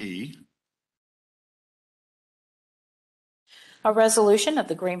 16E. A resolution of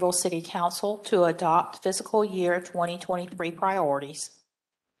the Greenville City Council to adopt fiscal year 2023 priorities.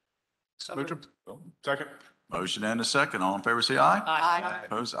 Second. Motion and a second. All in favor, say aye. Aye.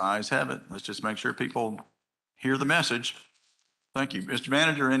 Opposed? Ayes have it. Let's just make sure people hear the message. Thank you. Mr.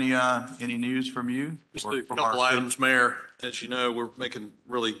 Manager, any news from you? Just Or a from couple our items, Mayor. As you know, we're making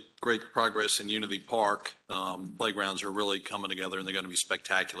really great progress in Unity Park. Playgrounds are really coming together, and they're going to be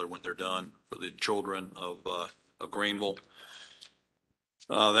spectacular when they're done for the children of Greenville.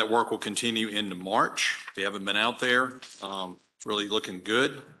 That work will continue into March. If you haven't been out there, it's really looking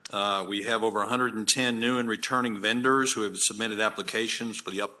good. We have over 110 new and returning vendors who have submitted applications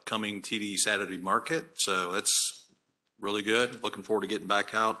for the upcoming TD Saturday Market. So that's really good. Looking forward to getting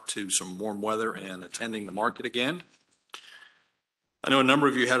back out to some warm weather and attending the market again. I know a number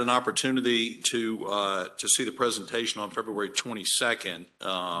of you had an opportunity to see the presentation on February 22nd,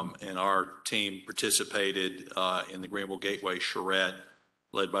 and our team participated in the Greenville Gateway Charrette,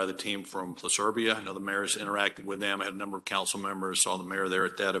 led by the team from Placerbia. I know the mayor's interacted with them. I had a number of council members, saw the mayor there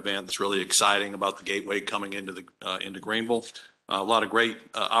at that event. It's really exciting about the Gateway coming into Greenville. A lot of great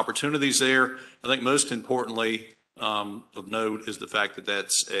opportunities there. I think most importantly of note is the fact that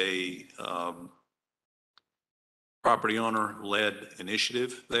that's a property owner-led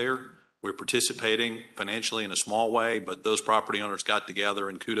initiative there. We're participating financially in a small way, but those property owners got together,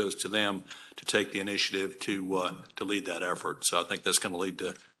 and kudos to them to take the initiative to lead that effort. So I think that's going to lead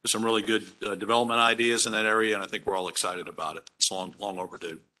to some really good development ideas in that area, and I think we're all excited about it. It's long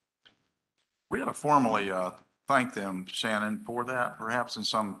overdue. We ought to formally thank them, Shannon, for that, perhaps in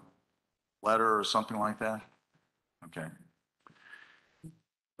some letter or something like that. Okay.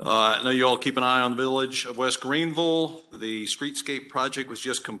 I know you all keep an eye on the village of West Greenville. The streetscape project was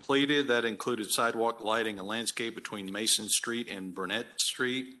just completed. That included sidewalk lighting and landscape between Mason Street and Burnett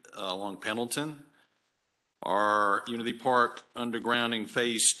Street along Pendleton. Our Unity Park undergrounding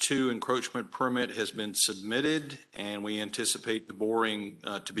Phase 2 encroachment permit has been submitted, and we anticipate the boring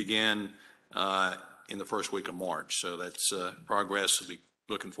to begin in the first week of March. So that's progress. We'll be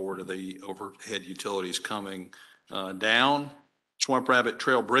looking forward to the overhead utilities coming down. Swamp Rabbit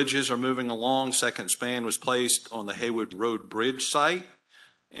Trail bridges are moving along. Second span was placed on the Haywood Road Bridge site.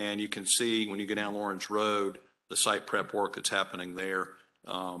 And you can see when you go down Lawrence Road, the site prep work that's happening there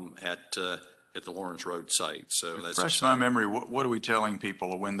at the Lawrence Road site. So that's fresh my memory. What are we telling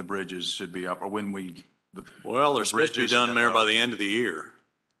people when the bridges should be up, or when we? Well, they're supposed to be done there by the end of the year.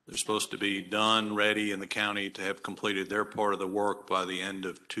 They're supposed to be done, ready in the county to have completed their part of the work by the end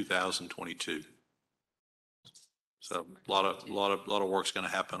of 2022. So a lot of work's going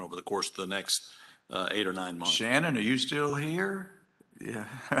to happen over the course of the next 8 or 9 months. Shannon, are you still here? Yeah.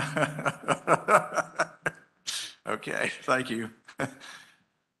 Okay, thank you.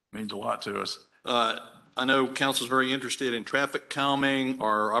 Means a lot to us. I know council's very interested in traffic calming.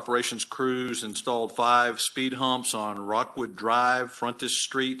 Our operations crews installed 5 speed humps on Rockwood Drive, Frontis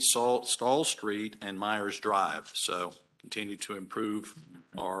Street, Stall Street, and Myers Drive. So continue to improve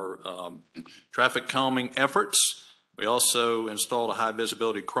our traffic calming efforts. We also installed a high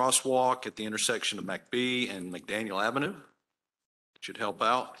visibility crosswalk at the intersection of McBee and McDaniel Avenue. It should help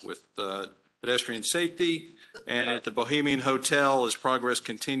out with pedestrian safety. And at the Bohemian Hotel, as progress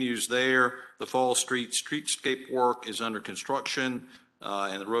continues there, the Fall Street streetscape work is under construction,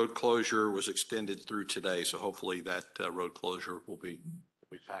 and the road closure was extended through today. So hopefully that road closure will be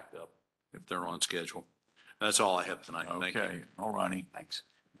packed up if they're on schedule. That's all I have tonight. Thank you. Okay, all righty. Thanks.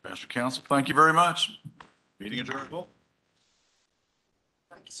 Pastor Council, thank you very much. Meeting adjourned. Wow.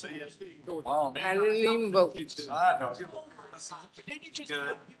 I didn't even vote.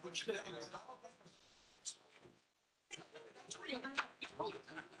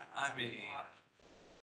 I mean.